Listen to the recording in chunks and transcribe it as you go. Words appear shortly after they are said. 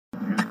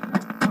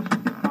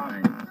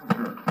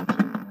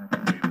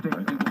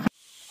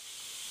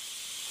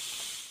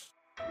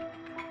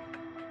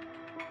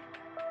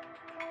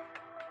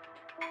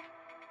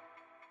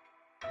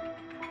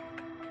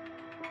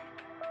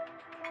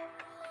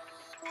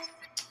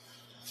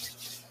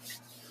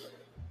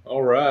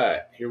All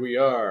right, here we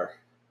are.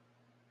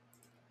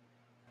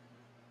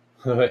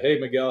 Hey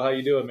Miguel, how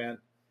you doing, man?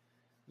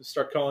 Just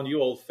start calling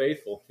you Old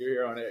Faithful. You're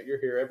here on it. You're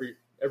here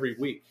every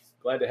week.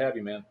 Glad to have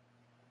you, man.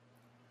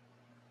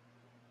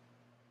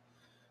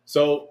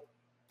 So,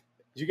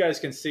 as you guys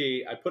can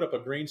see, I put up a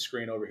green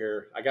screen over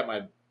here. I got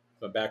my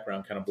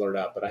background kind of blurred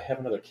out, but I have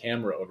another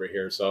camera over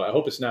here. So I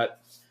hope it's not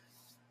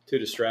too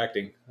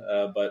distracting,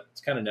 but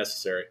it's kind of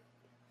necessary.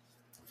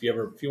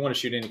 If you want to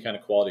shoot any kind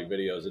of quality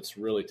videos, it's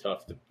really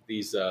tough.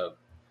 These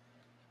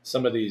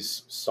some of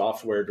these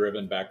software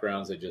driven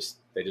backgrounds, they just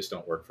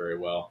don't work very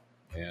well.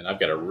 And I've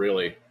got a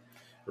really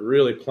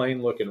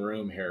plain looking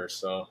room here,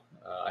 so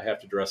I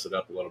have to dress it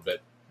up a little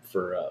bit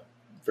for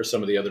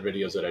some of the other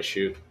videos that I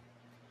shoot.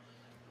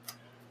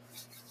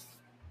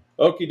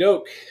 Okie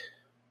doke.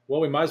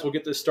 Well, we might as well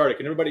get this started.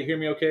 Can everybody hear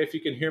me okay? If you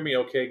can hear me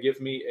okay, give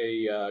me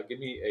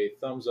a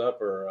thumbs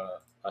up or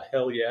a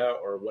hell yeah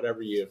or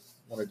whatever you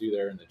want to do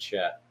there in the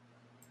chat.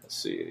 Let's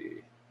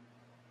see.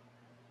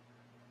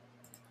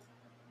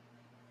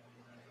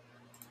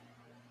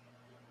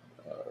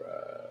 All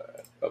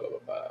right.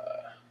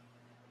 Ba-ba-ba-ba.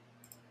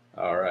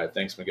 All right.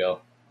 Thanks,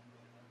 Miguel.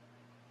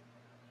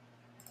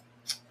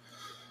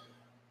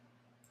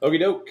 Okie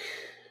doke.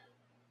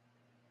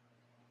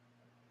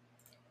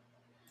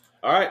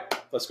 All right.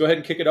 Let's go ahead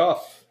and kick it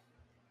off.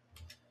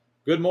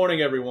 Good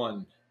morning,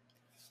 everyone.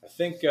 I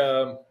think,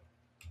 let's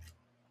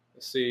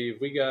see,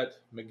 we got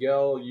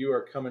Miguel. You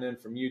are coming in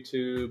from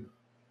YouTube.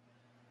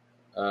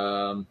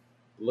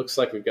 Looks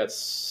like we've got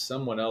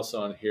someone else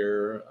on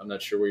here. I'm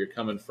not sure where you're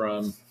coming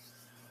from.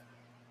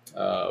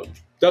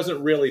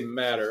 Doesn't really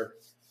matter.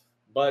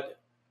 But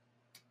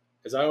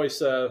as I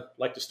always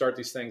like to start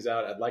these things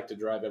out, I'd like to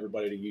drive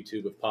everybody to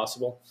YouTube if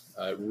possible.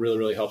 It really,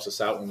 really helps us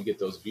out when we get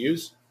those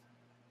views.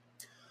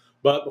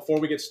 But before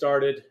we get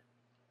started,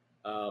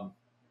 I'm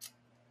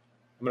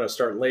going to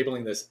start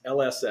labeling this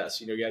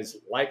LSS. You guys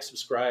like,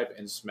 subscribe,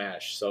 and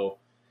smash. So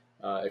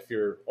if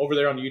you're over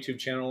there on the YouTube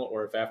channel,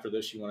 or if after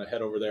this you want to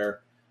head over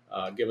there,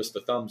 give us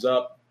the thumbs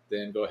up,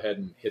 then go ahead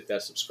and hit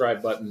that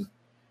subscribe button,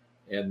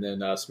 and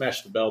then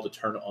smash the bell to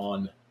turn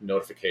on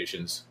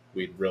notifications.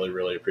 We'd really,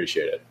 really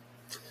appreciate it.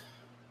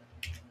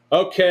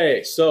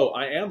 Okay, so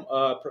I am,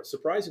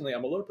 surprisingly,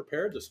 I'm a little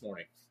prepared this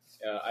morning.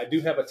 I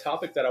do have a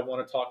topic that I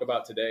want to talk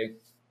about today,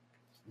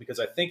 because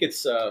I think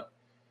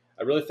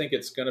I really think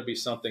it's going to be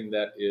something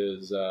that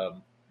is,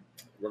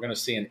 we're going to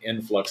see an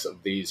influx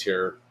of these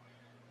here,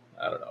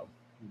 I don't know,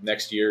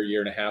 next year, year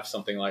and a half,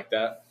 something like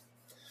that.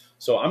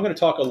 So I'm going to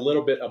talk a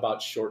little bit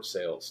about short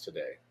sales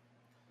today.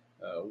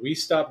 We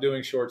stopped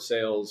doing short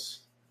sales,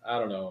 I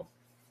don't know,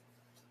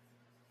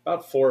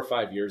 about 4 or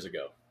 5 years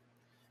ago.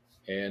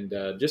 And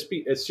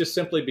it's just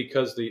simply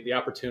because the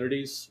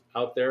opportunities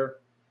out there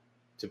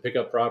to pick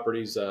up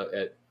properties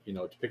to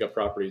pick up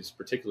properties,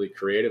 particularly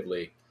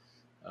creatively,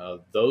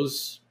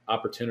 those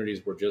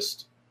opportunities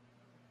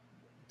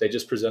they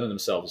just presented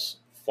themselves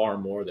far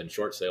more than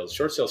short sales.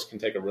 Short sales can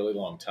take a really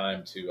long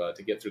time to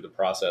get through the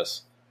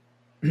process.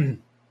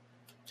 And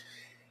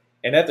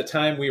at the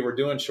time we were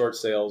doing short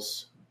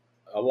sales,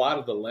 a lot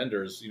of the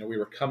lenders, we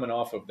were coming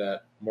off of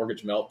that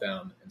mortgage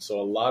meltdown. And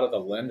so a lot of the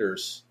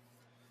lenders,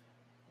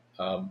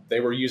 they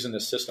were using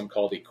this system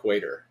called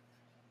Equator.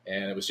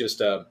 And it was just,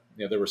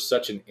 there was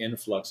such an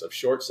influx of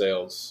short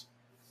sales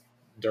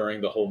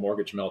during the whole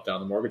mortgage meltdown,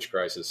 the mortgage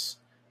crisis,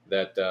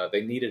 that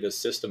they needed a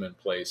system in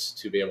place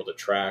to be able to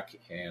track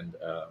and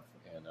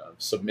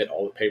submit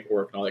all the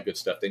paperwork and all that good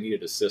stuff. They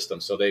needed a system.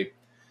 So they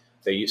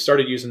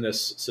started using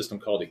this system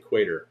called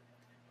Equator.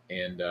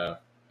 And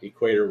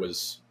Equator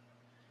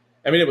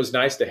it was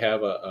nice to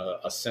have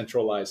a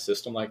centralized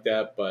system like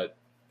that, but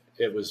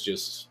it was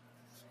just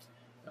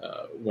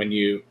when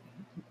the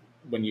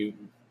lenders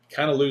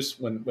kind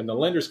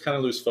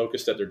of lose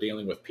focus that they're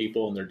dealing with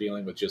people and they're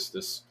dealing with just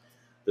this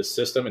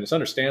system. And it's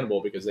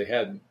understandable because they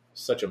had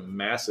such a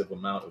massive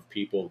amount of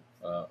people,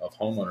 of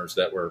homeowners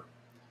that were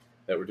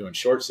doing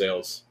short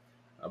sales.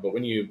 But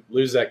when you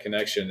lose that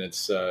connection,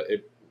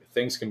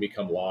 things can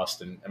become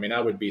lost. And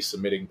I would be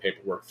submitting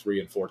paperwork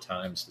 3 and 4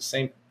 times,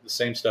 the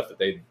same stuff that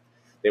they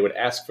would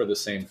ask for the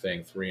same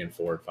thing 3 and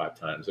 4 and 5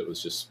 times. It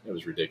was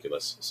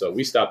ridiculous. So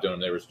we stopped doing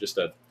them. There was just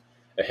a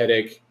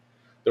headache.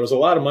 There was a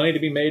lot of money to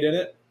be made in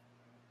it,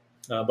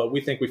 but we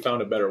think we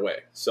found a better way.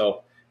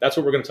 So that's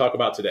what we're going to talk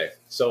about today.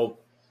 So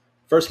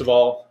first of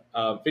all,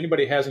 if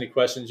anybody has any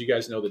questions, you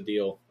guys know the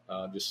deal.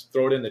 Just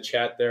throw it in the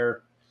chat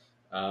there.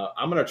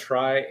 I'm going to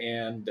try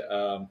and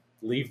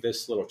leave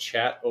this little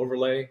chat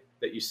overlay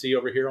that you see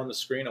over here on the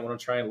screen. I want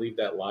to try and leave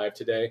that live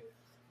today.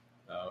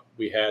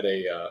 We had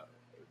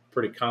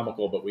pretty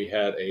comical, but we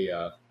had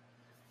I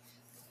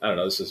don't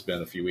know, this has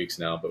been a few weeks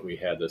now, but we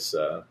had this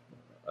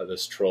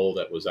troll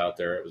that was out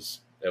there. It was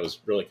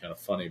really kind of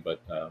funny,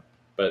 but I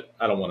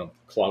don't want to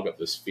clog up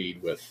this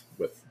feed with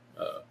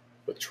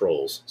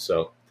trolls.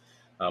 So,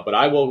 but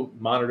I will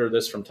monitor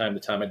this from time to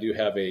time. I do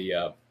have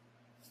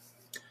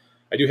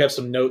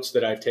some notes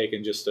that I've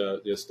taken, just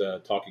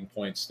talking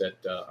points that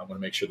I want to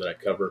make sure that I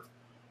cover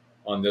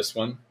on this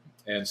one.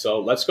 And so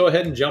let's go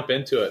ahead and jump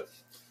into it.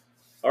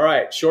 All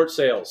right, short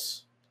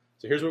sales.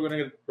 So here's what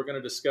we're going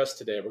to discuss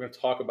today. We're going to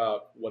talk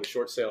about what a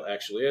short sale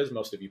actually is.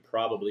 Most of you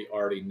probably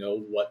already know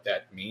what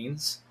that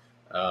means,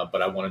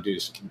 but I want to do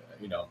some,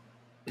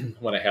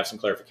 when I have some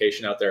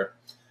clarification out there.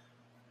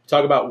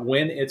 Talk about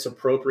when it's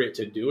appropriate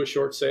to do a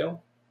short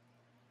sale,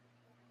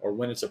 or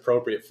when it's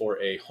appropriate for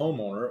a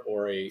homeowner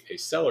or a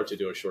seller to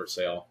do a short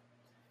sale,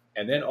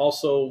 and then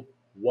also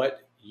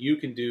what you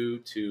can do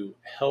to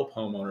help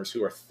homeowners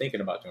who are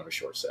thinking about doing a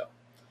short sale.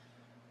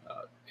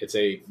 It's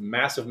a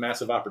massive,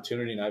 massive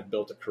opportunity, and I've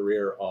built a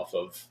career off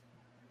of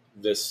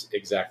this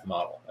exact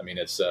model. I mean,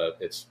 it's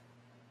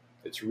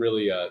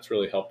really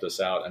helped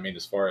us out. I mean,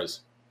 as far as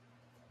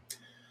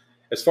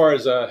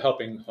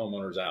helping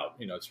homeowners out,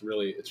 it's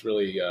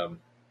really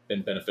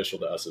been beneficial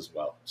to us as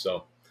well.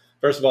 So,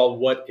 first of all,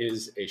 what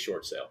is a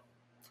short sale?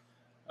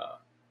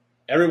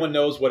 Everyone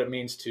knows what it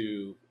means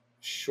to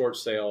short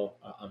sale,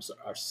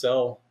 or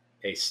sell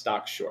a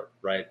stock short,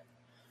 right?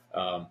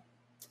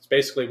 It's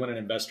basically when an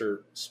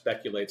investor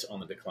speculates on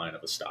the decline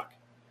of a stock.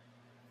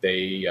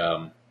 They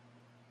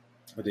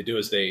what they do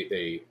is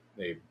they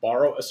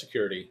borrow a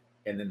security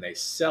and then they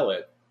sell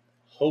it,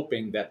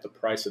 hoping that the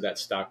price of that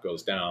stock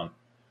goes down,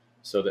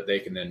 so that they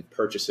can then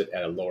purchase it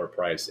at a lower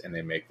price and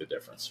they make the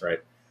difference, right?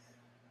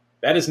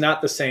 That is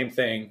not the same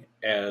thing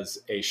as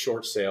a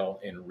short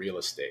sale in real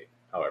estate,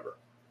 however.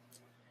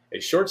 A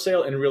short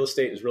sale in real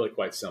estate is really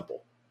quite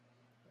simple.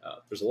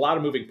 There's a lot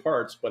of moving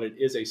parts, but it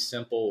is a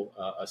simple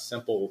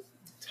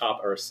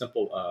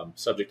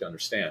subject to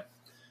understand.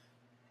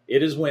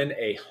 It is when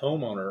a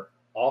homeowner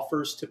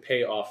offers to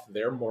pay off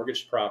their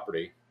mortgaged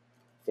property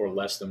for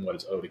less than what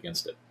is owed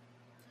against it.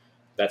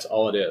 That's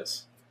all it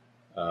is.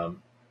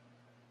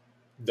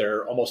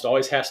 There almost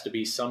always has to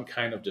be some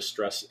kind of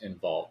distress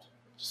involved.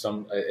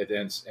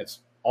 It's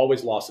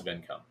always loss of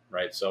income,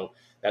 right? So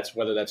that's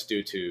whether that's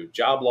due to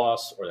job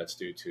loss or that's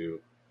due to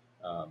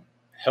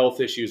health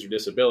issues or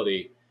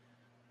disability.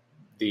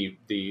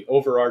 The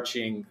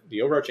overarching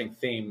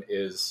theme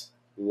is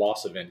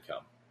loss of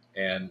income,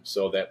 and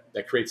so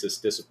that creates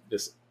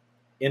this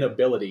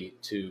inability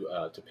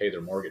to pay their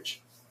mortgage.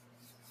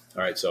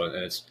 All right, so and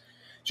it's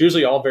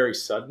usually all very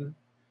sudden.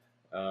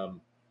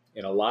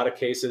 In a lot of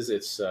cases,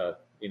 it's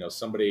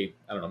somebody,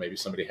 I don't know, maybe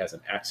somebody has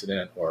an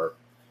accident, or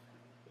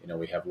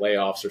we have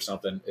layoffs or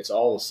something. It's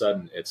all of a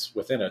sudden, it's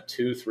within a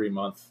 2-3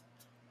 month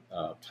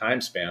time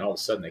span. All of a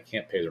sudden, they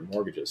can't pay their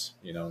mortgages.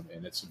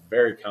 And it's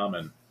very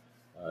common.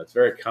 It's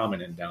very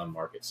common in down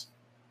markets.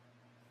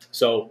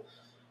 So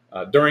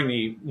during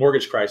the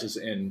mortgage crisis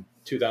in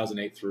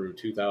 2008 through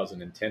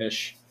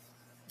 2010ish,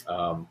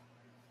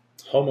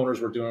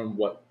 homeowners were doing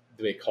what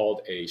they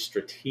called a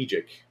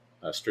strategic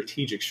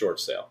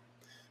short sale.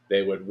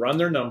 They would run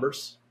their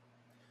numbers.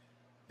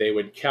 They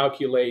would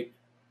calculate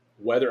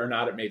whether or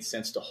not it made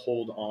sense to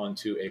hold on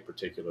to a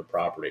particular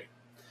property.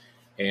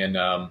 And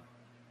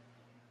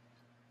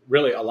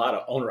really, a lot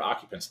of owner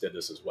occupants did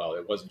this as well.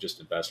 It wasn't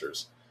just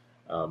investors.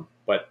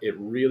 But it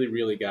really,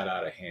 really got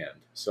out of hand.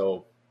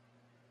 So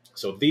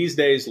these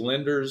days,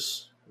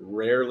 lenders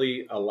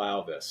rarely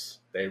allow this.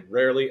 They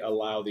rarely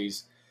allow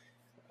these.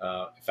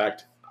 In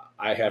fact,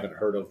 I haven't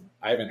heard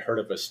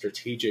of a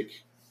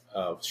strategic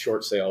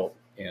short sale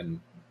in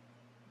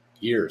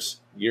years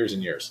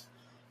and years.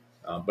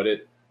 But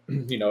it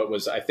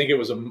was. I think it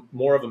was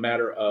more of a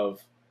matter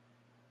of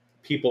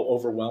people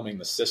overwhelming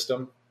the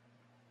system,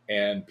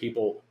 and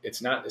people.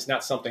 It's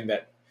not something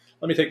that.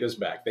 Let me take this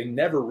back. They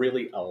never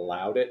really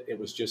allowed it. It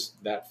was just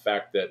that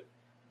fact that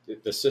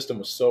the system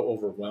was so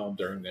overwhelmed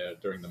during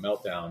the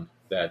meltdown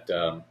that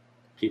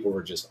people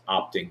were just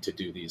opting to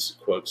do these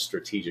quote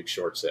strategic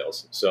short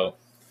sales. So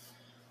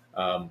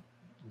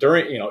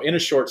during in a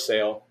short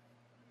sale,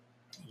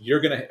 you're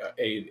gonna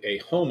a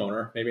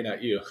homeowner, maybe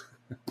not you,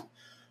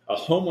 a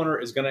homeowner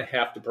is gonna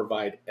have to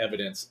provide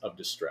evidence of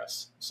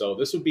distress. So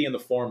this would be in the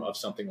form of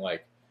something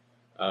like,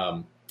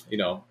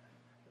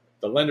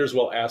 the lenders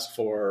will ask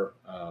for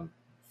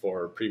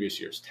previous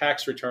year's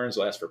tax returns.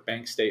 They'll ask for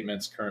bank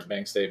statements, current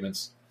bank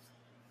statements.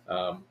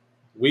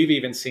 We've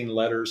even seen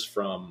letters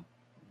from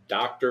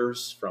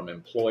doctors, from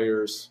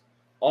employers,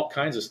 all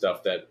kinds of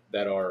stuff that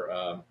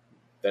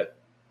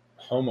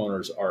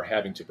homeowners are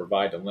having to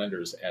provide to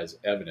lenders as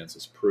evidence,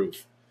 as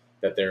proof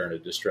that they're in a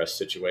distressed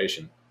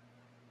situation.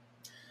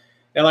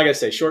 And like I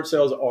say, short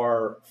sales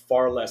are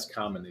far less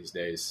common these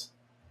days.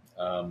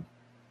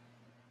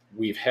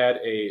 We've had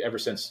ever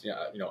since,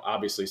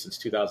 obviously since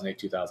 2008,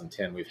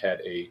 2010, we've had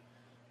a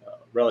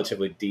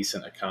relatively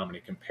decent economy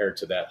compared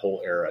to that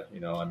whole era,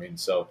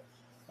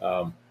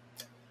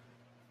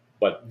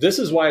 but this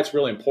is why it's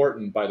really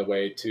important, by the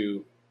way,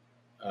 to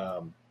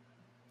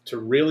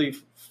really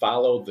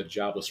follow the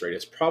jobless rate.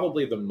 It's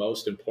probably the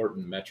most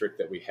important metric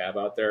that we have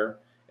out there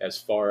as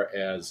far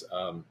as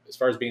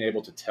being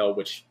able to tell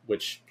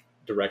which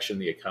direction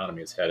the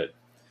economy is headed.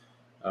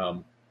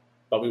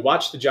 But we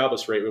watch the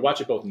jobless rate. We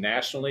watch it both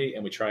nationally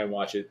and we try and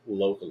watch it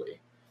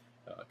locally,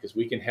 because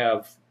we can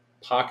have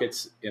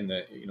pockets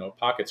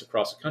pockets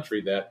across the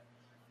country that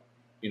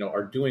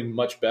are doing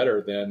much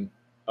better than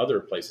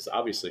other places.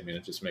 Obviously, I mean,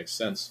 it just makes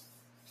sense.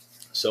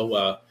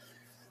 So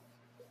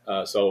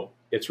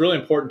it's really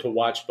important to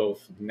watch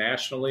both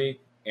nationally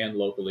and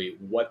locally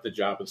what the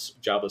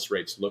jobless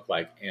rates look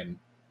like, and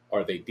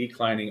are they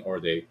declining,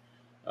 or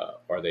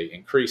are they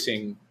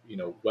increasing? You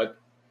know,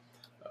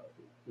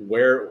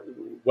 where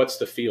what's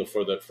the feel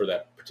for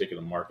that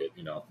particular market?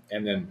 You know,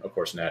 and then of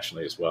course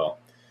nationally as well.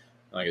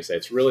 Like I said,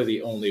 it's really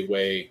the only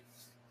way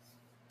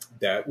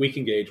that we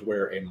can gauge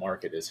where a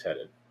market is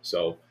headed.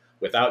 So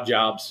without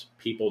jobs,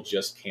 people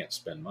just can't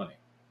spend money.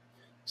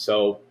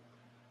 So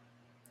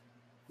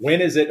when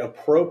is it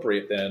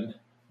appropriate then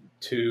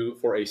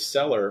for a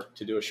seller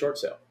to do a short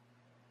sale?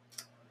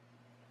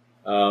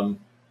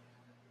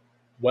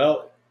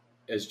 Well,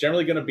 it's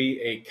generally going to be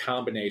a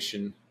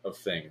combination of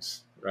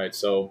things, right?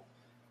 So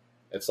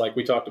it's like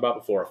we talked about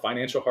before, a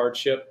financial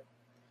hardship,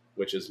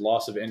 which is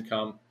loss of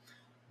income,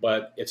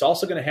 but it's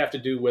also going to have to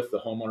do with the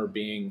homeowner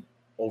being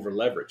over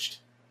leveraged,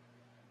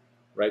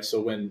 right?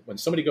 So when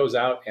somebody goes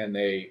out and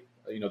they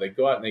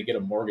go out and they get a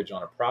mortgage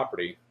on a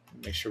property,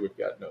 make sure we've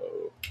got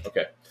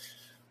okay.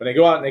 When they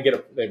go out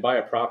and they buy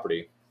a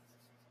property,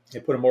 they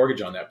put a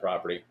mortgage on that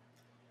property,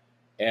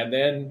 and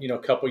then a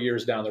couple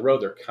years down the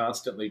road, they're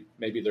constantly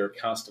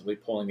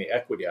pulling the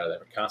equity out of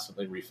that, or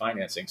constantly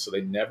refinancing, so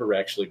they never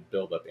actually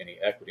build up any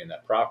equity in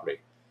that property.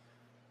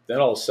 Then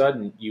all of a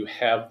sudden, you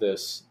have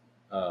this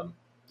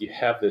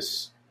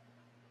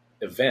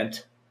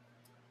event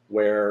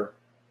where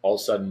all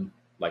of a sudden,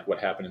 like what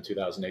happened in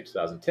 2008,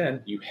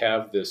 2010, you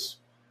have this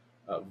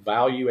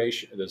value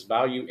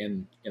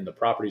in the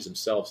properties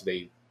themselves.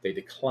 They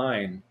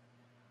decline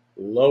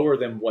lower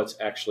than what's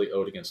actually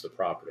owed against the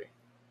property.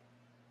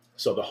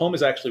 So the home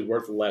is actually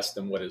worth less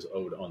than what is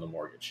owed on the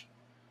mortgage.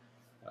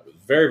 It was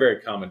very, very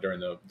common during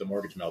the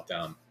mortgage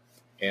meltdown.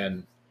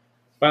 And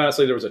quite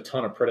honestly, there was a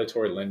ton of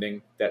predatory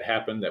lending that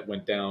happened, that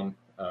went down.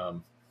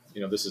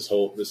 This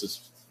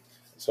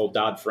whole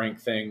Dodd-Frank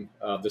thing.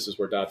 This is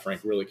where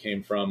Dodd-Frank really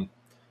came from.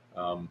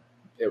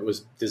 It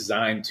was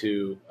designed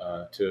to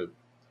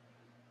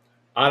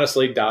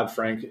honestly,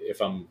 Dodd-Frank,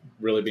 if I'm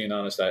really being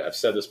honest, I've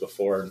said this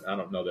before, and I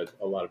don't know that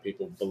a lot of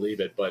people believe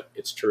it, but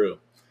it's true.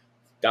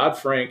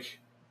 Dodd-Frank,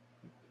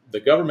 the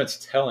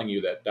government's telling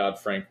you that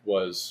Dodd-Frank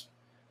was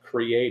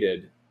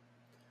created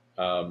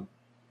to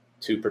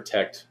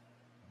protect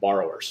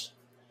borrowers,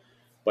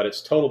 but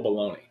it's total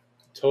baloney.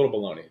 Total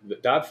baloney. The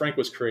Dodd-Frank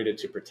was created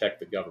to protect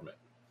the government,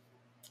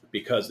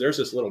 because there's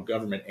this little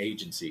government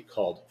agency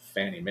called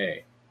Fannie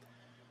Mae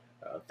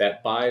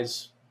that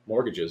buys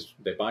mortgages.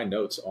 They buy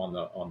notes on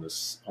the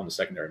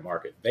secondary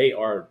market. They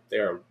are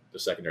the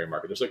secondary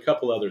market. There's a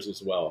couple others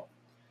as well,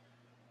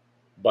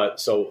 but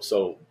so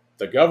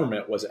the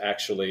government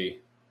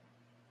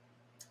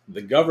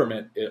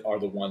are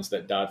the ones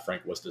that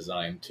Dodd-Frank was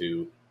designed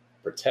to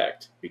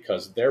protect,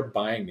 because they're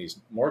buying these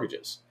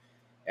mortgages,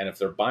 and if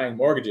they're buying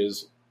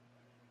mortgages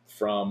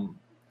from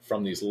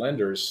these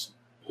lenders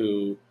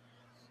who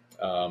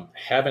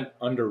haven't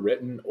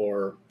underwritten,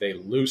 or there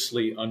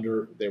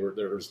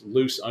was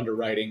loose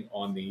underwriting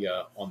on the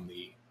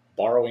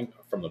borrowing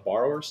from the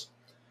borrowers.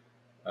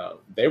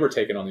 They were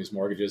taking on these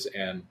mortgages,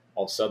 and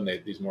all of a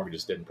sudden these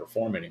mortgages didn't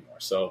perform anymore.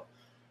 So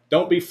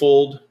don't be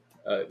fooled.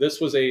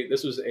 This was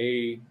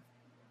a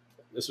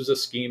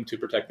scheme to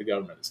protect the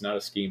government. It's not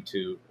a scheme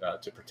to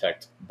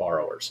protect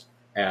borrowers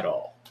at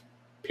all.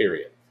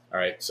 Period. All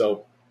right.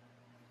 So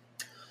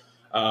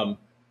a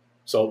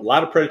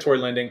lot of predatory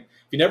lending. If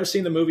you've never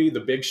seen the movie The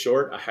Big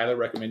Short, I highly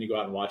recommend you go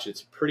out and watch it.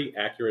 It's a pretty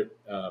accurate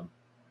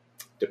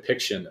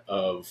depiction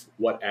of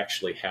what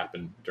actually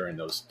happened during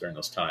those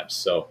times.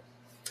 So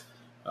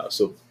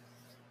those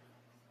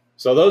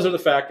are the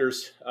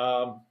factors.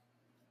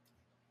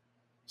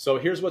 So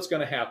here's what's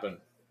going to happen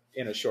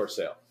in a short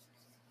sale.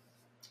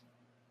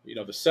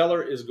 The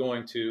seller they're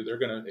going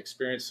to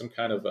experience some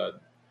kind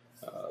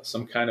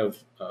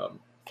of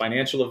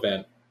financial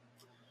event.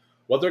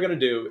 What they're going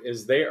to do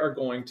is they are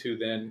going to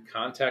then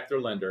contact their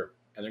lender,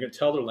 and they're going to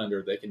tell their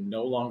lender they can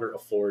no longer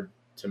afford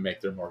to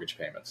make their mortgage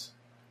payments.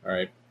 All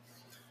right.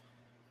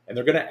 And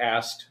they're going to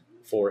ask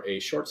for a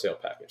short sale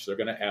package. They're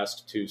going to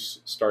ask to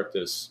start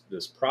this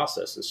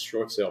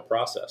short sale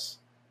process.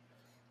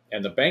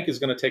 And the bank is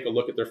going to take a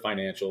look at their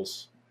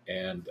financials,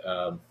 and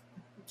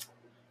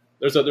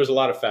there's a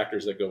lot of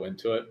factors that go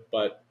into it.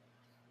 But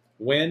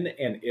when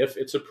and if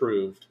it's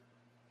approved,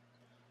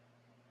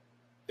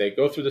 they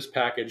go through this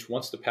package.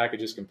 Once the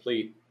package is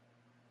complete,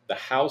 the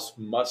house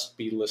must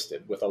be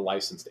listed with a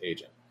licensed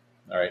agent.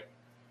 All right.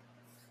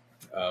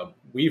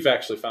 We've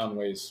actually found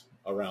ways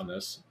around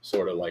this,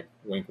 sort of like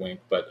wink, wink,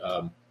 but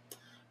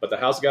the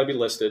house has got to be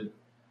listed,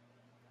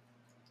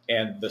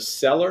 and the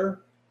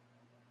seller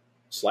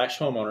 /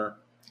 homeowner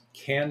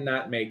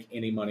cannot make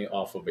any money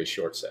off of a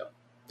short sale.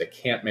 They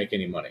can't make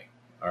any money.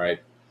 All right.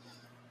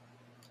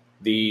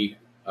 The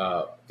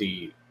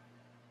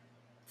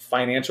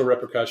financial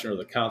repercussion or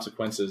the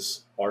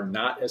consequences are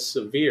not as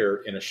severe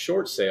in a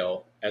short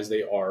sale as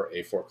they are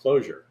a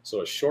foreclosure.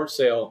 So a short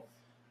sale,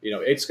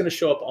 it's going to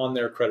show up on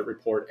their credit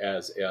report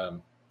as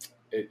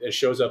it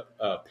shows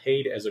up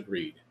paid as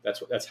agreed.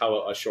 That's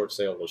how a short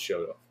sale will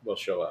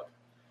show up.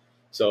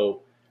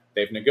 So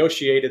they've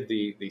negotiated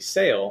the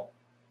sale,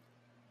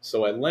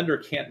 So a lender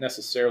can't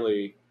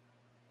necessarily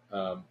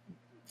um,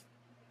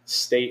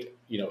 state,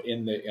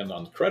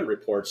 on the credit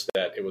reports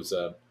that it was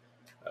a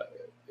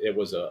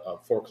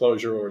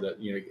foreclosure, or that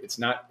it's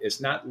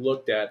not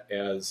looked at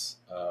as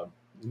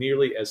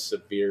nearly as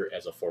severe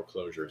as a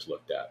foreclosure is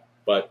looked at,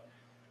 but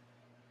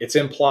it's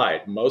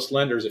implied. Most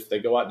lenders, if they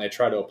go out and they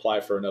try to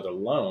apply for another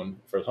loan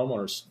for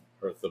homeowners,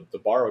 or if the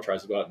borrower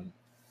tries to go out and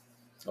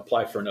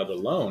apply for another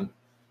loan,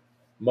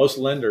 most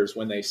lenders,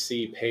 when they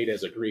see paid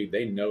as agreed,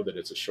 they know that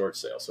it's a short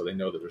sale, so they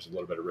know that there's a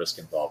little bit of risk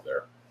involved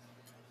there.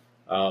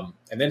 And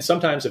then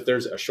sometimes, if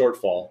there's a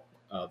shortfall,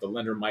 the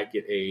lender might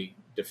get a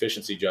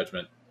deficiency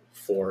judgment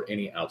for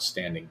any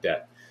outstanding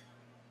debt.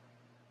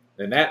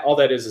 And all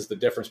that is the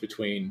difference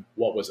between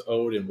what was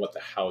owed and what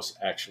the house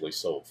actually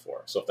sold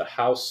for. So if the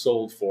house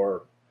sold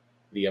for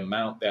an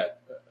amount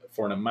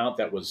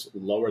that was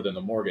lower than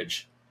the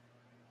mortgage,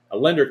 a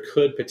lender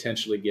could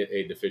potentially get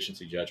a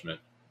deficiency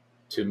judgment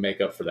to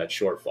make up for that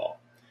shortfall.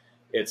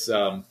 It's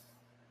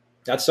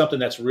that's something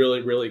that's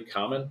really, really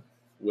common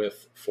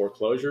with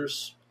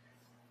foreclosures.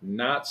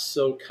 Not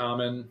so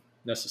common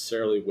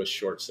necessarily with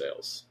short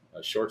sales.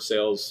 Short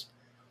sales,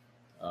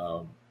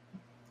 I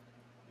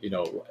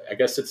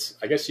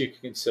guess you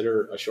can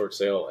consider a short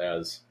sale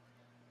as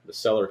the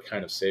seller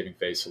kind of saving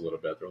face a little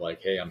bit. They're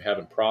like, "Hey, I'm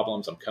having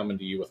problems. I'm coming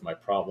to you with my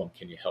problem.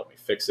 Can you help me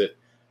fix it?"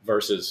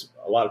 Versus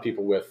a lot of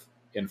people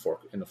in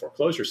the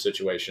foreclosure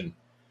situation,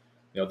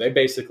 they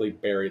basically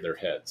bury their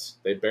heads.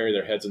 They bury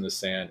their heads in the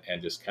sand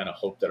and just kind of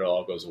hope that it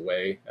all goes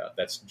away.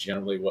 That's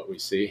generally what we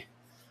see.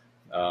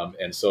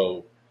 And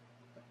so,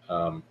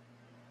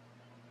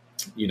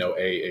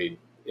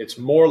 it's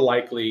more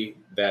likely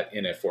that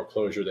in a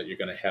foreclosure that you're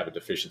going to have a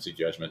deficiency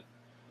judgment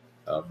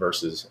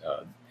versus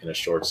in a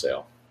short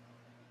sale.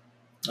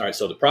 All right,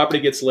 so the property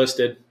gets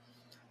listed.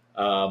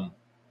 The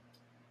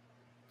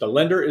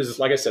lender is,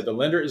 like I said, the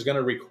lender is going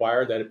to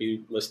require that it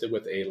be listed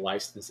with a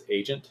licensed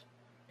agent.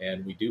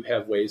 And we do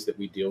have ways that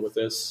we deal with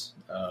this,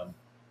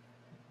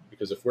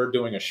 because if we're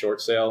doing a short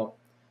sale,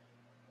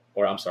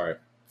 or I'm sorry,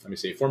 let me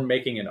see, if we're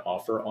making an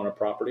offer on a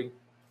property,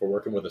 we're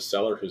working with a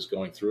seller who's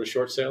going through a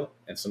short sale,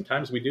 and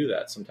sometimes we do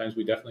that. Sometimes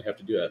we definitely have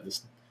to do that.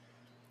 This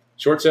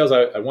short sales,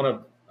 I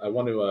want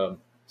to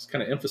just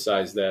kind of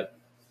emphasize that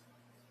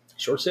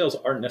short sales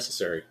are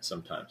necessary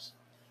sometimes,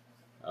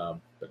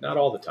 but not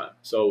all the time.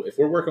 So if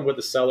we're working with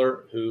a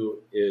seller who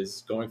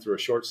is going through a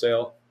short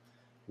sale,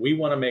 we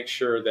want to make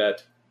sure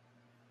that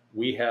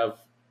we have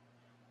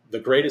the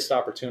greatest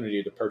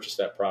opportunity to purchase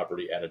that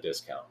property at a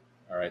discount.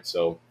 All right.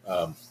 So,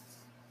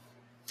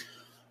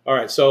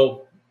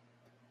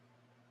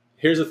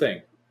 here's the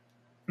thing.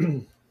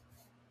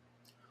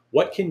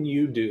 What can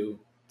you do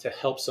to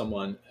help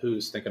someone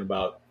who's thinking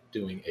about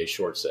doing a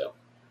short sale?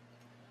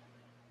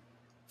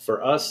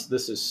 For us,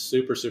 this is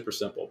super, super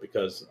simple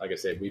because, like I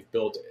said, we've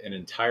built an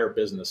entire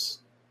business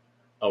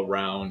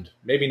around,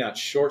 maybe not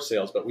short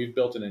sales, but we've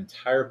built an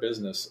entire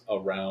business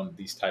around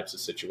these types of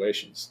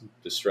situations,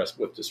 distressed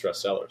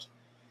sellers.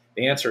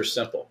 The answer is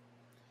simple.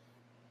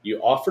 You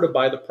offer to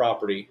buy the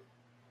property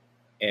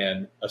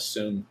and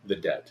assume the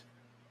debt.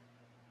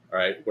 All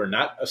right. We're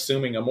not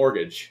assuming a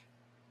mortgage.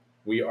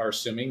 We are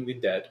assuming the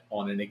debt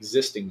on an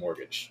existing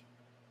mortgage.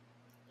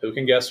 Who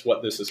can guess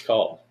what this is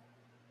called?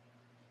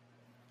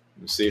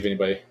 Let's see if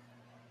anybody.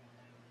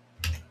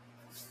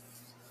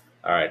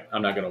 All right.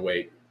 I'm not going to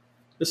wait.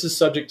 This is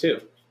subject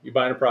to. You're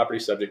buying a property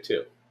subject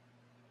to.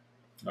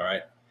 All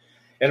right.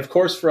 And of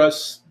course,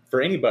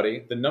 for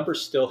anybody, the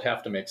numbers still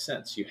have to make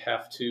sense. You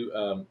have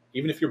to,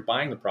 even if you're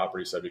buying the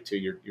property subject to,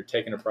 you're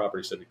taking a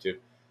property subject to,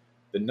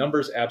 the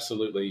numbers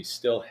absolutely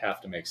still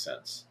have to make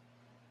sense.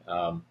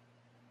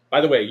 By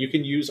the way, you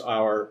can use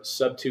our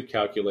sub-2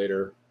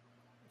 calculator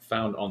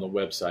found on the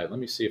website. Let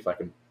me see if I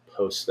can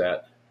post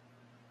that.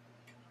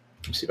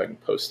 Let me see if I can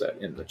post that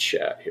in the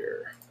chat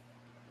here.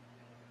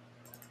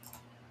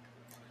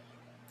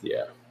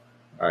 Yeah.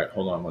 All right.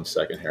 Hold on one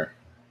second here.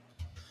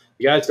 If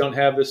you guys don't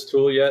have this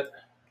tool yet,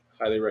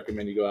 highly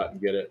recommend you go out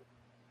and get it.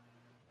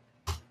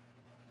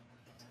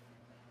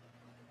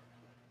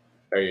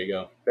 There you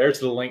go. There's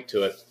the link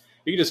to it.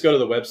 You can just go to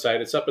the website.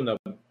 It's up in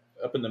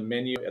the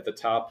menu at the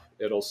top.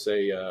 It'll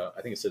say,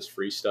 I think it says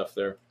free stuff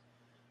there.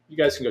 You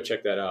guys can go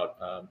check that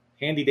out.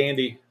 Handy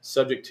dandy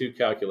subject-to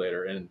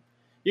calculator, and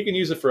you can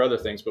use it for other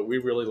things, but we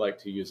really like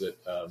to use it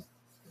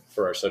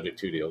for our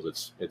subject-to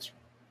deals. It's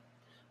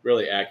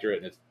really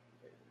accurate, and it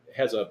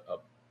has a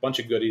bunch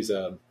of goodies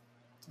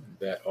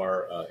that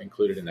are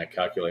included in that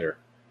calculator.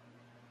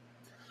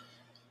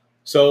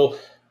 So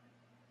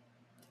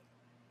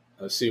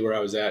let's see where I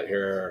was at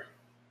here.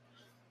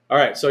 All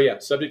right, so yeah,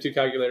 subject-to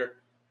calculator.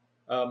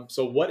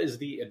 So what is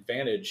the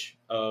advantage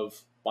of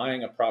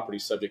buying a property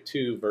subject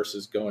to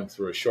versus going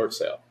through a short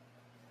sale?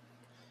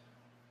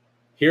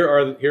 Here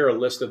are a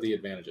list of the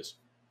advantages.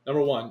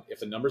 Number one, if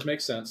the numbers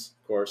make sense,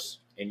 of course,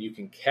 and you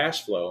can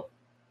cash flow,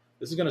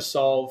 this is going to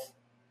solve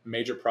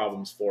major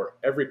problems for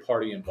every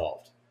party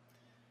involved.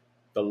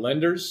 For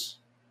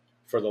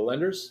the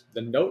lenders,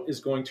 the note is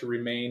going to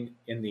remain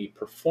in the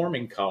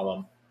performing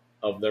column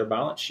of their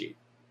balance sheet.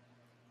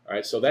 All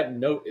right, so that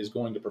note is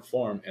going to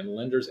perform, and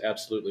lenders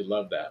absolutely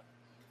love that.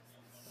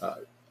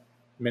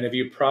 Many of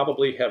you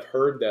probably have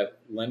heard that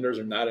lenders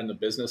are not in the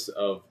business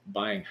of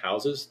buying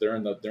houses. They're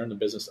in the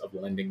business of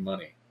lending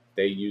money.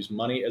 They use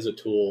money as a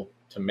tool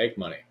to make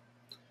money.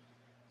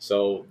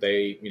 So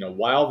they,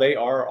 while they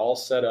are all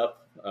set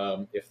up,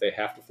 if they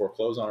have to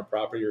foreclose on a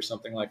property or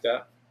something like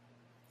that,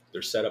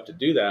 they're set up to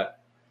do that.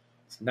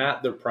 It's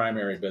not their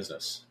primary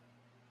business.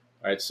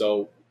 All right.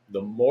 So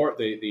the more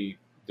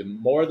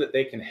that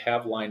they can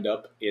have lined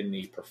up in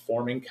the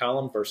performing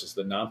column versus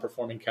the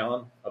non-performing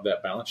column of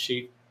that balance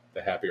sheet,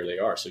 the happier they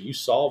are. So you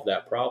solve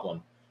that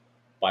problem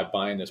by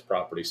buying this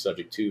property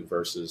subject to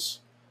versus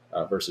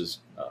the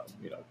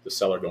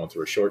seller going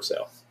through a short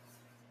sale.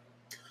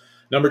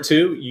 Number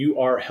two, you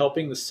are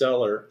helping the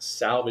seller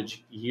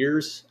salvage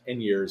years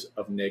and years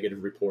of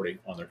negative reporting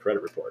on their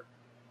credit report.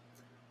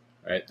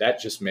 Right?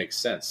 That just makes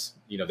sense.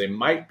 They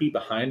might be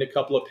behind a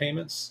couple of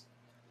payments.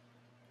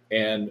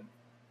 And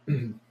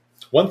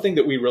one thing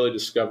that we really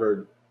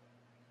discovered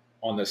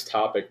on this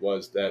topic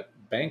was that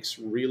banks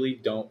really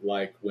don't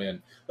like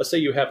when, let's say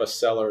you have a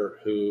seller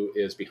who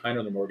is behind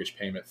on their mortgage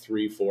payment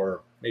 3,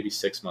 4, maybe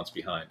 6 months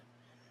behind,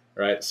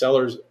 right?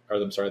 The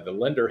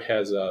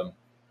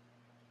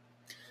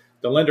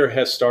lender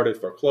has started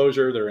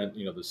foreclosure. They're in,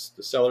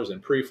 the seller's in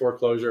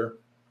pre-foreclosure.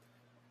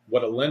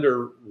 What a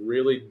lender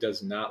really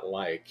does not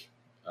like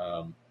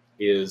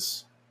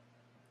is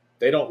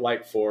they don't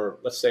like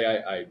let's say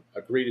I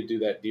agree to do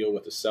that deal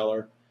with the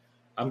seller.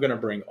 I'm going to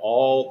bring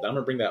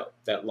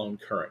that loan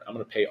current. I'm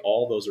going to pay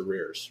all those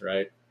arrears,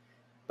 right?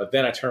 But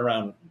then I turn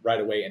around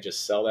right away and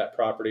just sell that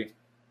property.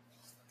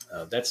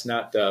 That's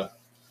not the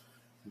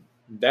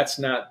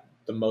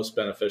most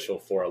beneficial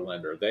for a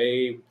lender.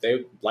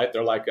 They're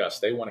like us.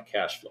 They want a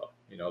cash flow.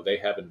 They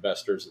have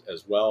investors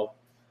as well.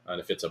 And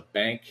if it's a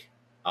bank,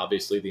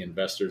 obviously the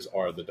investors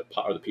are the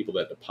people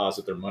that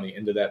deposit their money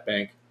into that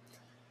bank.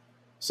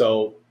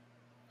 So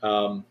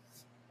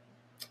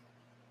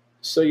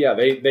yeah,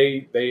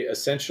 they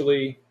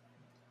essentially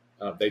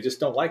they just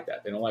don't like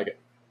that. They don't like it.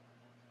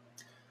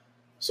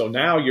 So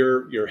now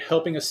you're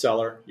helping a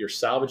seller. You're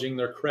salvaging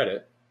their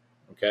credit.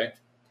 Okay.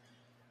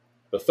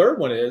 The third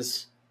one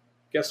is,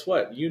 guess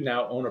what? You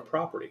now own a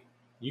property.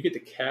 You get to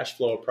cash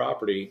flow a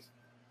property,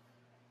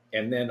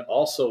 and then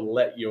also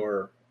let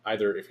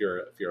either if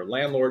you're a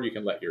landlord, you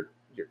can let your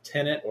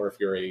tenant, or if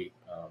you're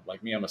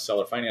like me, I'm a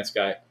seller finance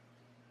guy.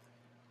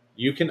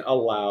 You can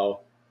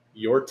allow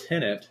your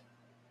tenant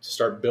to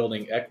start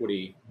building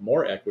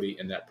more equity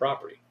in that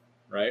property,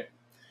 right?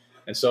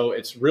 And so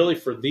it's really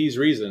for these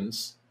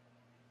reasons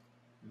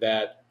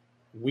that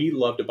we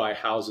love to buy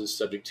houses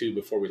subject to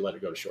before we let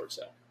it go to short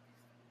sale.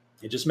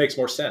 It just makes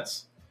more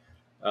sense.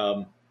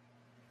 And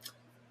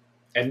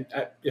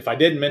if I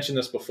didn't mention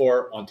this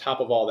before, on top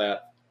of all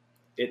that,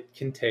 it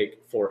can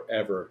take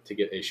forever to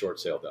get a short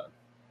sale done.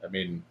 I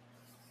mean,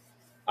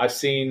 I've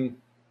seen,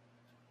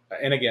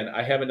 and again,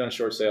 I haven't done a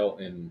short sale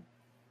in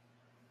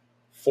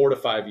 4 to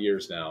 5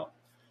 years now.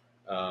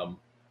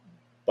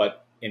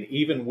 And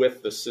even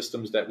with the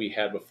systems that we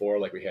had before,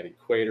 like we had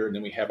Equator, and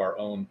then we have our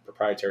own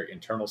proprietary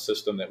internal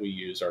system that we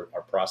use, our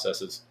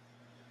processes.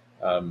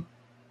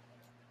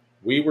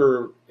 We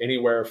were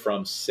anywhere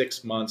from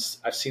 6 months.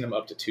 I've seen them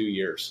up to 2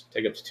 years,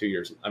 take up to 2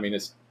 years. I mean,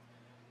 it's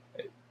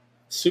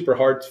super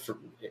hard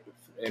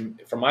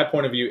from my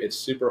point of view, it's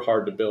super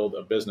hard to build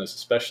a business,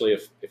 especially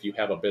if you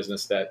have a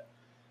business that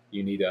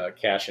you need a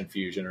cash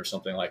infusion or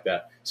something like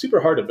that. Super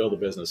hard to build a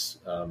business,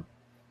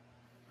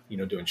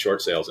 doing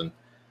short sales. And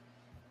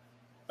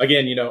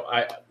again,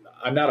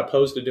 I'm not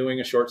opposed to doing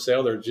a short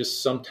sale. They're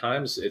just,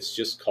 sometimes it's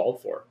just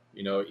called for,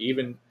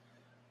 even,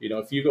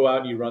 if you go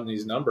out and you run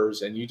these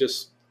numbers and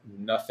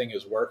nothing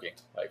is working,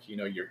 like,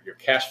 your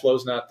cash flow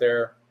is not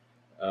there.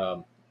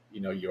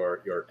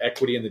 Your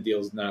equity in the deal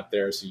is not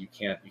there. So you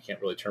can't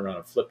really turn around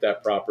and flip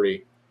that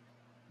property.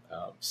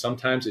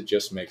 Sometimes it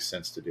just makes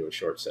sense to do a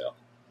short sale.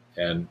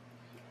 And,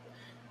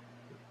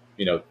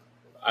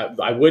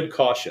 I would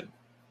caution,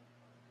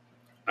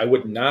 I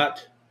would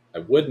not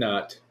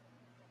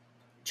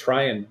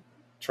try and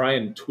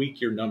tweak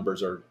your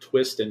numbers or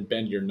twist and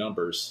bend your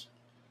numbers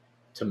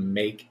to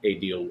make a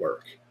deal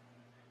work.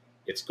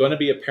 It's going to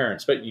be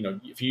apparent, but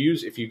if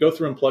you go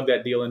through and plug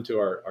that deal into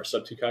our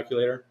Sub2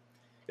 calculator,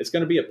 it's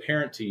going to be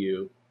apparent to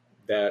you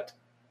that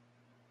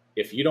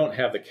if you don't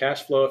have the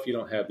cash flow, if you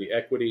don't have the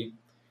equity,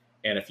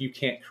 and if you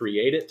can't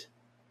create it,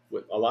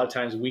 a lot of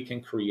times we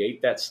can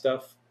create that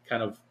stuff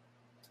kind of,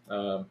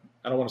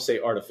 I don't want to say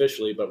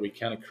artificially, but we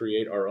kind of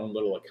create our own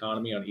little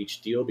economy on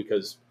each deal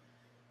because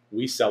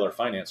we sell or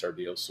finance our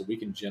deals. So we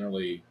can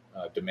generally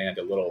demand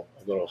a little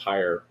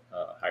higher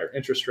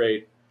interest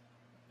rate,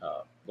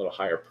 a little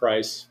higher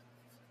price.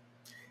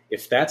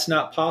 If that's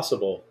not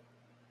possible,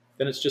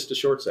 then it's just a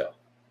short sale.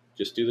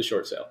 Just do the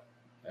short sale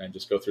and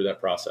just go through that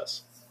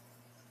process.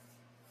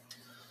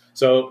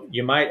 So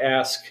you might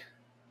ask,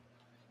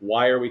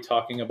 why are we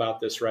talking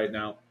about this right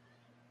now?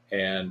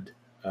 And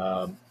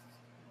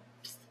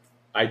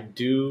I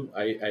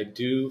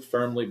do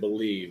firmly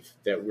believe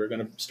that we're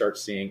going to start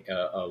seeing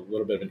a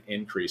little bit of an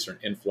increase or an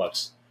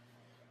influx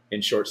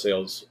in short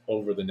sales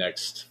over the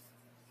next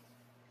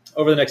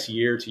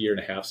year to year and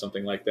a half,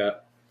 something like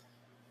that.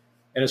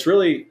 And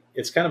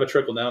it's kind of a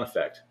trickle down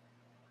effect.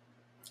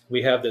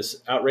 We have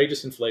this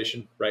outrageous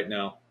inflation right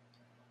now,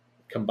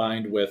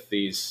 combined with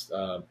these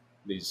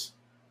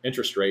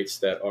interest rates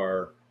that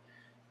are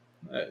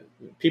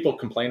people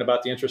complain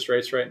about the interest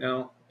rates right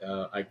now.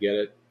 I get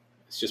it.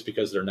 It's just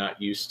because they're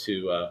not used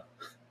to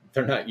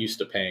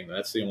paying.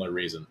 That's the only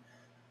reason.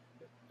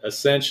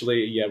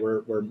 Essentially, yeah,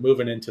 we're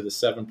moving into the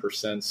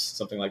 7%,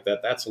 something like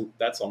that.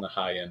 That's on the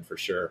high end for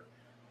sure.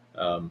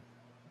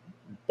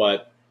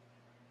 But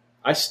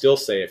I still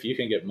say if you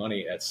can get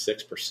money at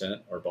 6%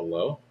 or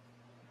below,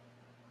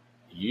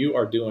 you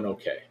are doing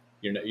okay.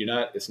 You're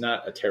not. It's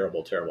not a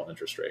terrible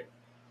interest rate.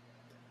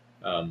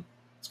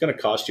 It's going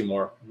to cost you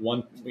more.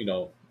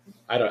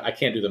 I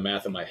can't do the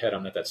math in my head.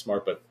 I'm not that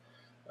smart, but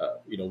a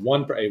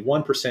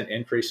 1%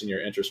 increase in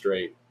your interest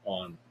rate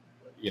on,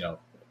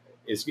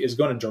 is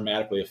going to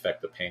dramatically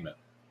affect the payment,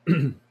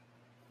 the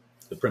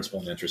principal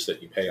and interest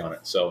that you pay on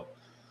it. So,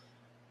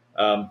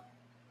 all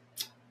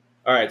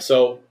right.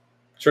 So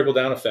trickle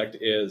down effect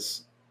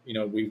is,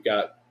 we've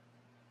got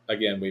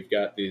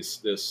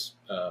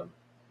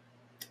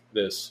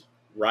this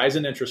rise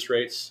in interest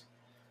rates.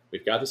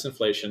 We've got this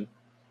inflation.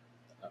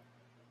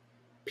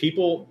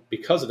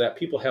 Because of that,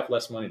 people have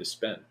less money to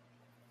spend.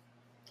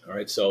 All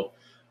right. So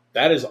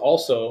that is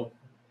also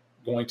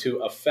going to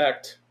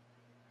affect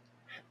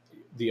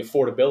the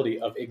affordability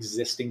of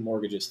existing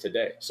mortgages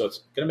today. So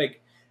it's going to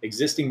make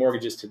existing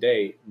mortgages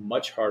today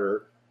much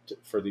harder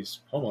for these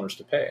homeowners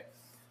to pay.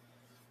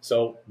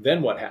 So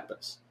then what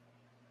happens?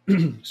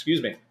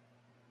 Excuse me.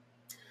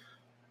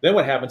 Then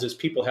what happens is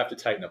people have to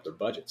tighten up their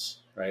budgets,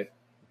 right?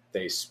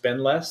 They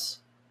spend less.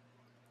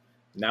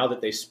 Now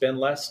that they spend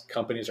less,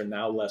 companies are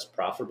now less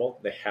profitable.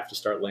 They have to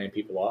start laying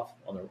people off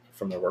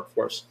from their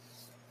workforce.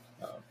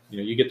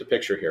 You get the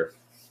picture here.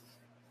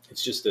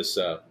 It's just this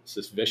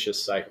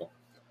vicious cycle.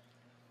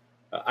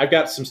 I've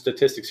got some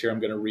statistics here I'm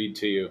going to read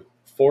to you.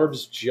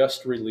 Forbes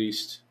just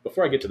released.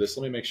 Before I get to this,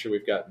 let me make sure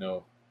we've got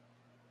no.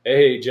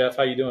 Hey, Jeff,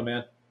 how you doing,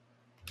 man?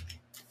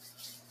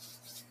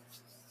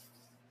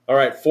 All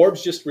right,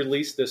 Forbes just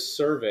released this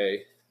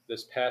survey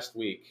this past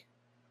week.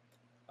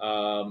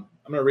 I'm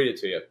going to read it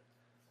to you.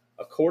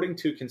 According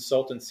to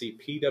consultancy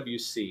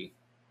PwC,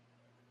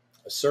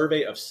 a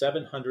survey of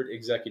 700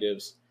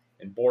 executives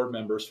and board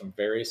members from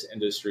various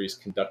industries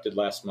conducted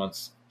last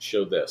month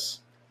showed this.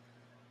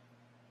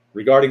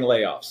 Regarding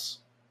layoffs,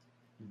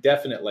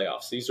 definite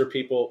layoffs. These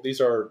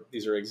are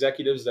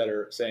executives that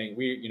are saying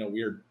we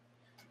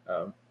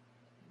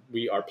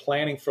are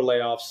planning for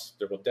layoffs.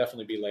 There will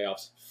definitely be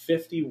layoffs.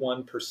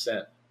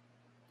 51%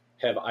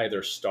 have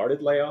either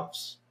started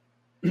layoffs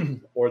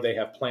or they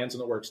have plans in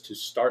the works to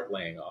start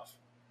laying off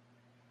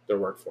their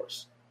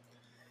workforce.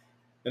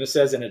 Then it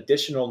says an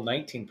additional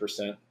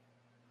 19%,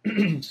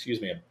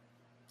 excuse me, let me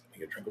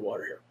get a drink of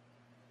water here.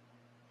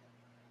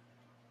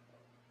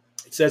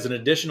 It says an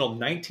additional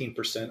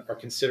 19% are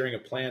considering a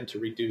plan to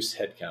reduce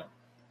headcount.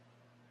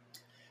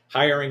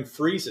 Hiring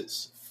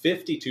freezes.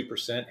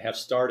 52% have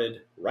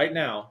started right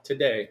now,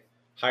 today,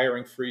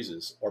 hiring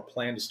freezes or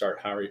plan to start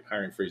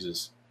hiring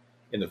freezes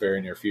in the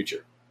very near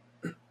future.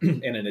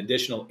 And an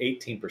additional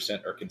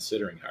 18% are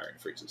considering hiring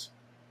freezes.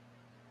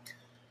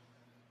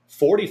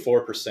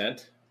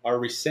 44% are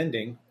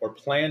rescinding or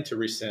plan to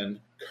rescind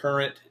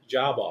current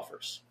job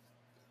offers.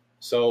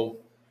 So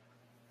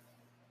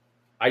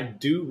I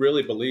do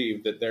really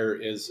believe that there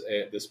is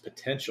this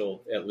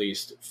potential, at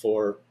least,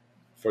 for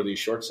these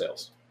short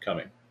sales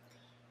coming.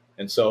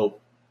 And so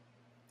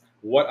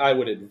what I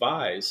would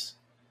advise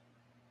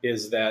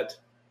is that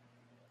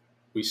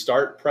we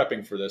start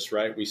prepping for this,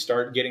 right? We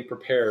start getting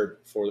prepared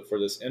for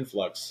this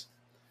influx.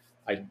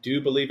 I do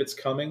believe it's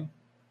coming,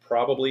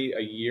 probably a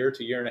year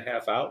to year and a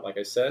half out, like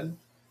I said.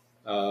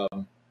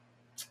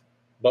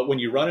 But when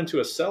you run into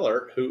a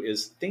seller who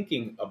is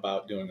thinking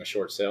about doing a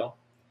short sale,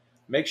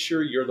 make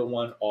sure you're the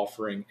one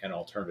offering an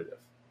alternative.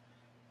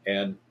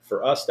 And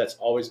for us, that's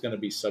always going to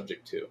be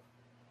subject to.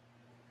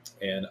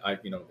 And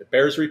it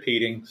bears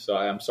repeating. So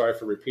I'm sorry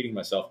for repeating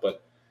myself,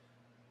 but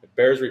it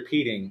bears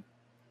repeating.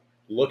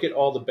 Look at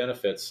all the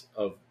benefits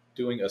of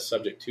doing a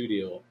subject to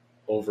deal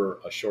over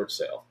a short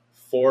sale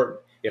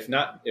if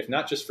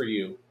not just for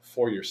you,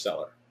 for your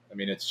seller. I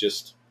mean, it's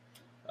just,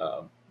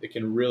 it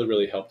can really,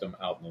 really help them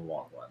out in the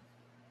long run.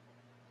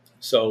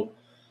 So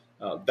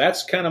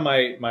that's kind of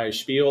my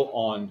spiel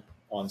on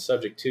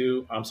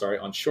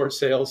short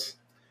sales.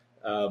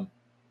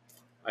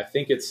 I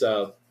think it's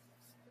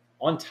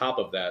on top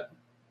of that,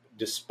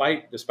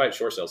 despite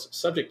short sales,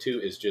 subject to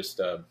is just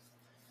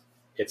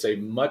it's a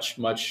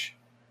much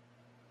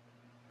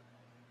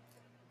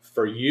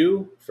for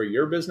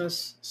your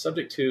business.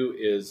 Subject to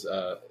is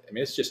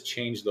it's just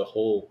changed the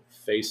whole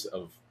face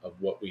of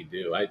what we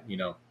do.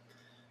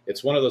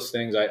 It's one of those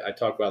things. I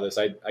talk about this.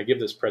 I give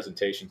this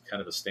presentation,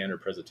 kind of a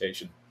standard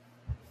presentation.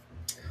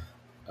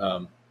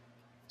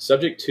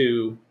 Subject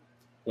to,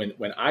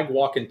 when I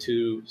walk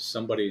into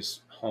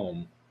somebody's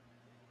home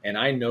and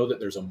I know that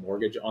there's a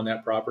mortgage on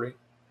that property,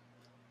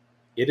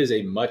 it is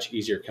a much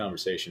easier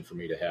conversation for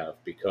me to have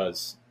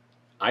because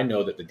I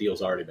know that the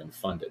deal's already been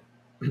funded.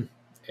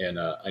 And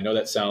I know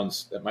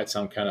that might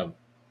sound kind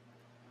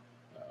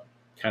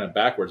of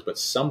backwards, but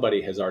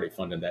somebody has already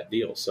funded that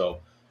deal. So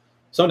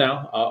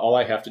now all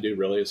I have to do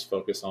really is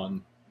focus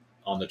on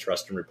the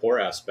trust and rapport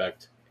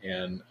aspect.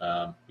 And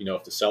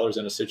if the seller's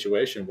in a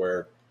situation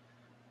where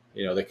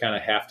they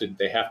have to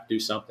do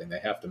something, they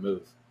have to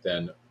move,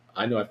 then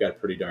I know I've got a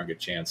pretty darn good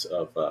chance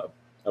of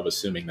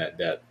assuming that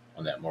debt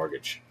on that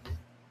mortgage.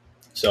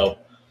 So,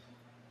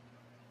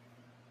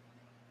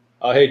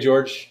 hey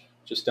George,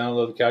 just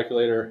download the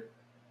calculator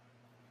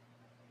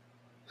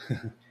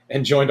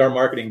and joined our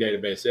marketing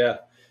database. Yeah,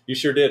 you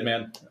sure did,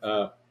 man.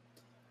 No,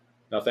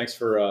 thanks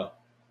for. I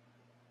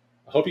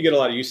hope you get a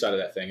lot of use out of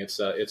that thing. It's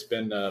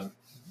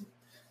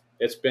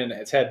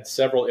had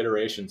several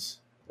iterations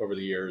over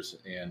the years,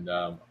 and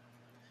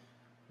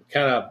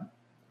kind of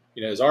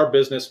as our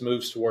business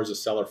moves towards a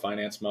seller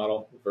finance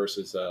model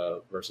versus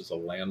a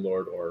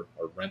landlord or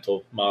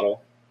rental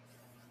model,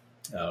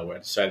 we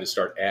decided to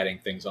start adding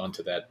things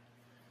onto that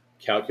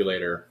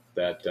calculator.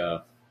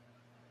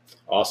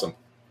 Awesome.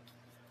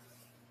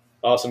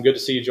 Good to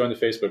see you join the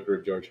Facebook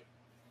group, George.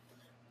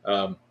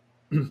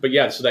 But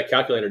yeah, so that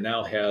calculator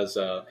now has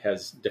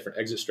different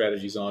exit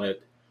strategies on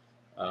it.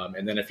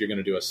 And then if you're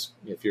going to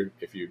if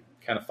you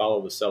kind of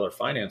follow the seller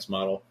finance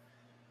model,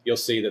 you'll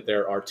see that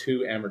there are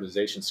 2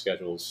 amortization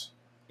schedules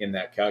in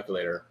that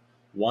calculator.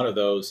 One of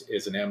those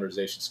is an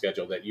amortization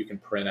schedule that you can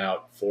print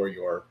out for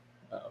your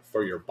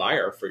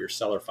buyer, for your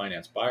seller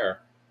finance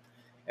buyer.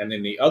 And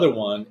then the other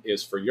one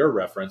is for your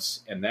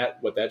reference. And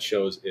what that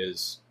shows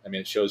is,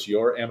 it shows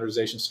your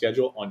amortization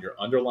schedule on your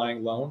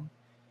underlying loan.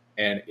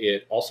 And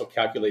it also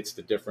calculates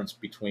the difference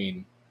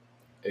between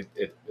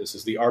this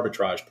is the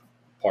arbitrage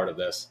part of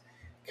this,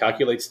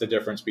 calculates the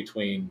difference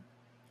between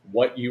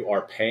what you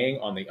are paying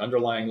on the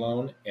underlying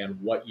loan and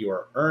what you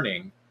are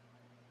earning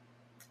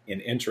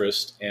in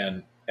interest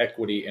and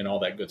equity and all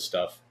that good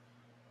stuff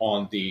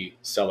on the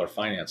seller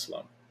finance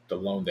loan, the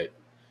loan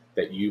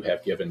that you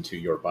have given to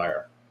your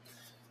buyer.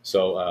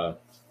 So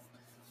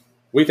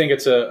we think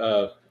it's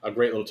a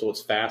great little tool.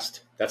 It's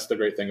fast. That's the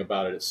great thing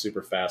about it. It's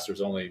super fast.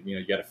 There's only,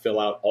 you got to fill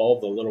out all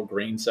the little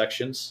green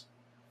sections.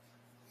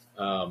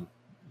 You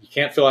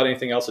can't fill out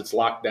anything else. It's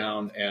locked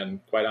down.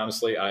 And quite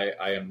honestly,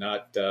 I am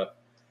not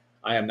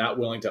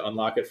willing to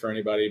unlock it for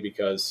anybody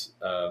because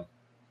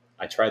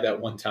I tried that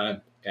one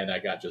time and I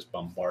got just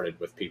bombarded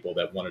with people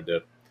that wanted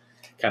to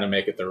kind of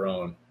make it their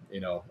own.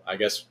 I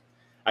guess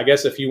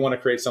if you want to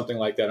create something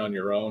like that on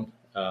your own,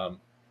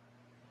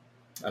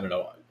 I don't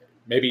know,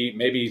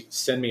 maybe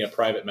send me a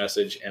private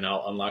message and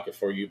I'll unlock it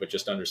for you, but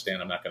just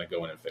understand I'm not going to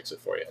go in and fix it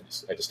for you.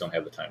 I just don't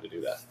have the time to do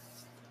that.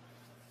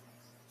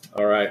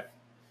 All right.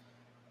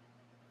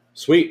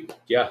 Sweet.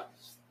 Yeah.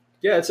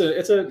 It's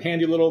a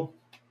handy little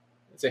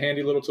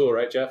tool,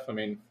 right, Jeff?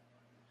 It's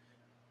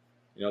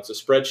a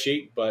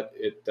spreadsheet, but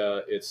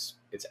it's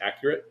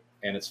accurate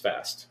and it's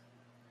fast.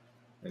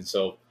 And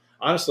so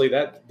honestly,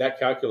 that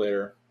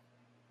calculator,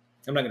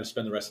 I'm not going to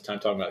spend the rest of the time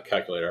talking about the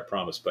calculator, I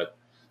promise, but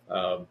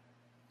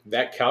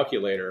that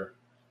calculator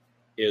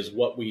is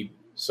what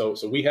so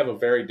we have a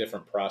very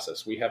different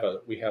process. We have a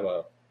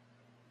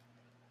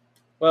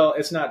well,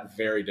 it's not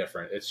very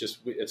different.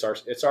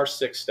 It's our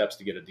 6 steps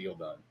to get a deal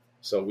done.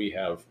 So we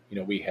have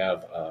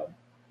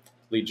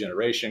lead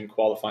generation,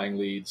 qualifying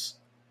leads.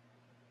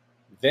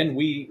 Then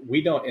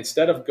we don't,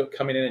 instead of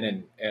coming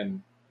in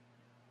and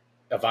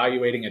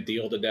evaluating a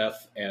deal to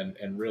death and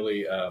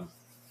really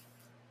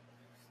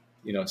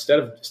instead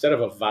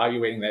of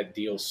evaluating that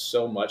deal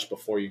so much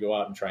before you go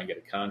out and try and get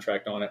a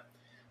contract on it,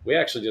 we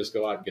actually just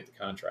go out and get the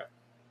contract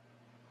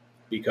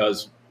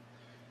because,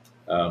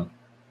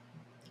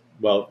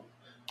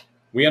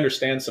 we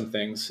understand some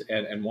things,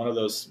 and one of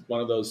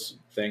those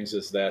things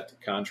is that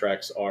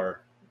contracts are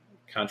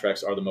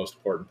the most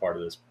important part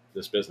of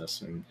this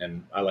business,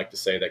 and I like to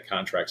say that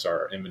contracts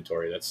are our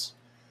inventory. That's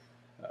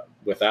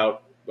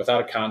without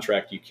a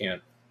contract, you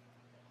can't.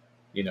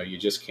 You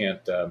just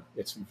can't.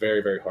 It's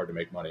very, very hard to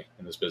make money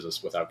in this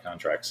business without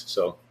contracts.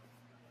 So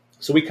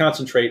we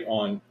concentrate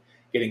on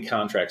getting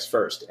contracts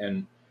first,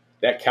 and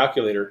that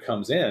calculator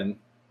comes in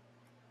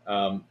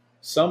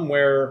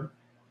somewhere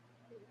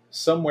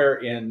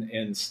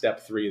in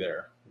step 3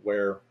 there,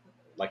 where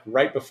like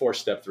right before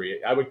step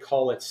 3, I would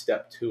call it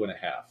step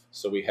 2.5.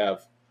 So we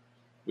have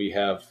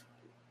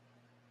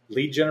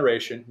lead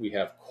generation, we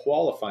have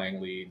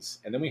qualifying leads,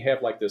 and then we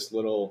have like this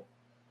little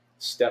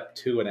step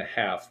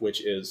 2.5,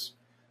 which is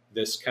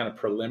this kind of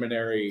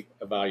preliminary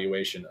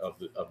evaluation of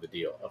the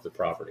deal, of the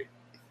property.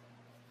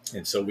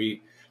 And so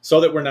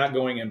that we're not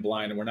going in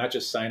blind and we're not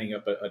just signing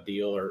up a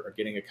deal or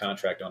getting a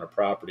contract on a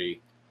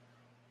property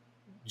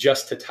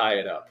just to tie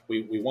it up.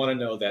 We want to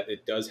know that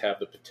it does have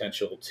the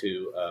potential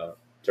to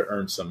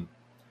earn some,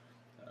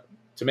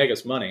 to make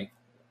us money.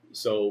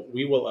 So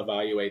we will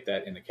evaluate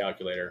that in the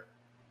calculator.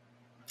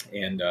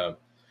 And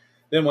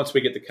then once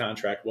we get the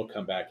contract, we'll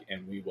come back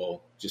and we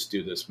will just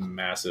do this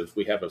massive,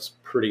 we have a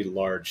pretty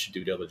large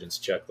due diligence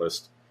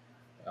checklist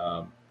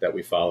that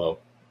we follow.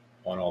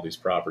 all these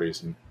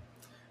properties, and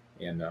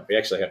we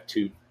actually have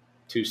two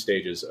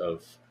stages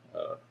of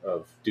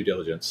due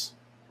diligence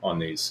on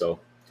these. So,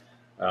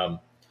 but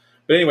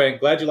anyway,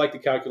 glad you like the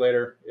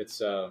calculator.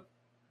 It's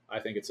I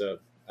think it's a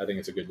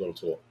good little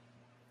tool.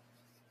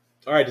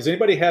 All right. Does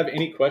anybody have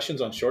any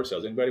questions on short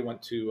sales? Anybody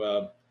want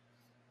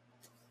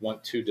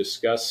to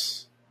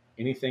discuss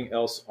anything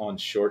else on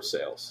short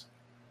sales?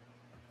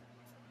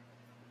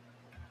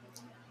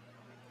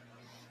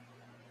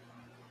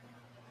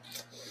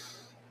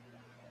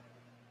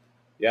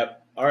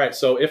 Yep. All right.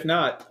 So if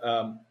not,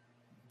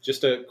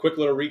 just a quick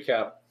little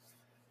recap.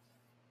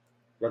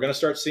 We're going to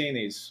start seeing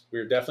these.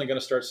 We're definitely going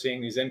to start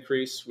seeing these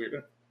increase.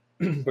 We're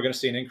going to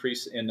see an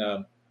increase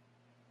in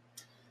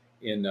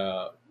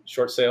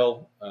short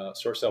sale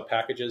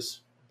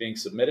packages being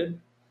submitted,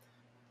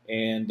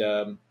 and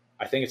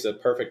I think it's a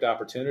perfect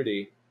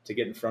opportunity to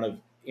get in front of,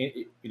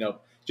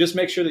 just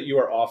make sure that you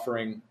are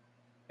offering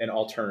an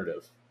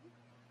alternative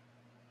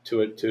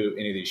to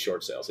any of these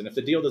short sales. And if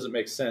the deal doesn't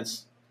make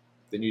sense,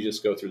 then you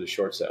just go through the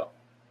short sale.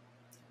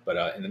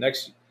 But in the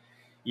next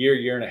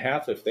year and a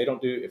half, if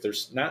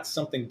there's not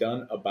something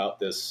done about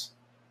this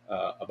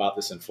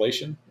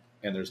inflation,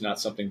 and there's not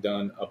something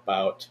done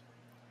about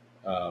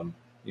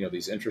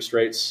these interest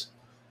rates.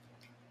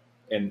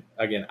 And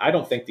again, I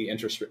don't think the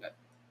interest rate,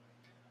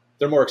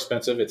 they're more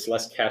expensive. It's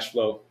less cash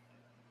flow.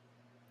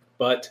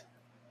 But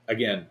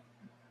again,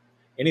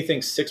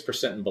 anything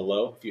 6% and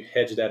below, if you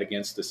hedge that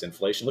against this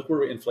inflation, look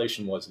where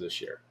inflation was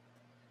this year.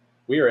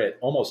 We are at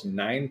almost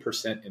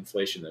 9%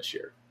 inflation this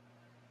year.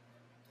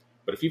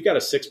 But if you've got a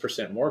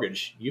 6%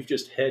 mortgage, you've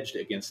just hedged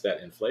against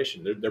that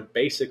inflation.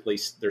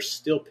 They're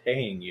still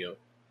paying you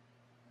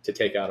to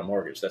take out a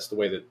mortgage. That's the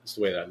way that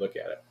I look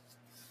at it.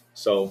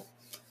 So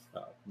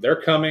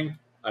they're coming.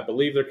 I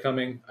believe they're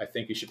coming. I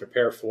think you should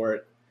prepare for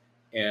it.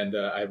 And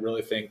I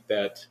really think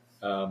that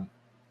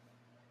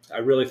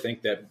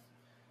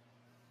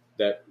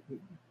that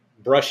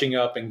brushing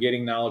up and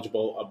getting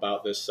knowledgeable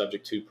about this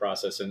subject to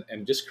process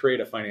and just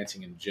create a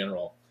financing in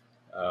general,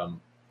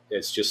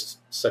 it's just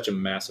such a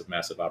massive,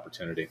 massive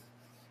opportunity.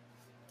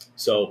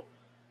 So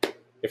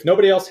if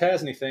nobody else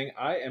has anything,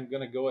 I am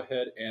going to go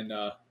ahead and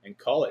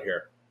call it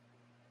here.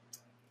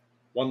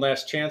 One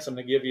last chance. I'm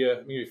going to give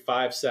you maybe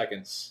 5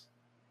 seconds.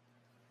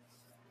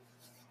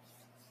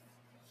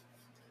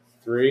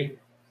 3,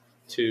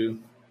 2,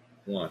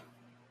 1. All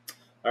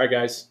right,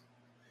 guys.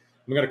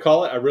 I'm going to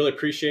call it. I really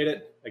appreciate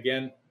it.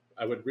 Again,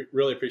 I would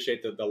really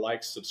appreciate the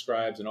likes,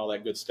 subscribes, and all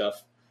that good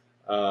stuff.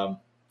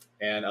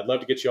 And I'd love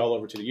to get you all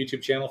over to the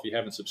YouTube channel. If you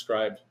haven't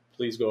subscribed,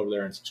 please go over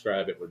there and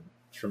subscribe. It would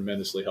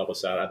tremendously help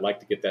us out. I'd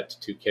like to get that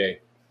to 2K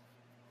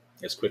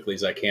as quickly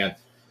as I can.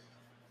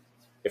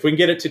 If we can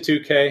get it to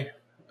 2K,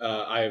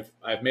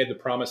 I've made the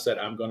promise that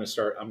I'm going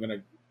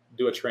to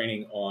do a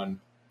training on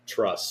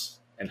trusts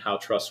and how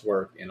trusts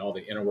work and all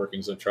the inner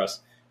workings of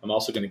trust. I'm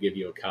also going to give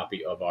you a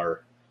copy of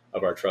our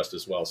trust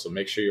as well. So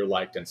make sure you're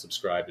liked and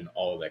subscribed and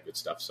all of that good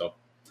stuff. So, all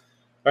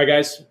right,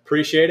 guys,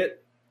 appreciate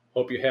it.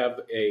 Hope you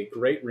have a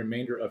great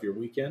remainder of your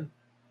weekend.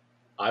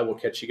 I will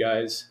catch you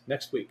guys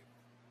next week.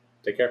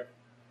 Take care.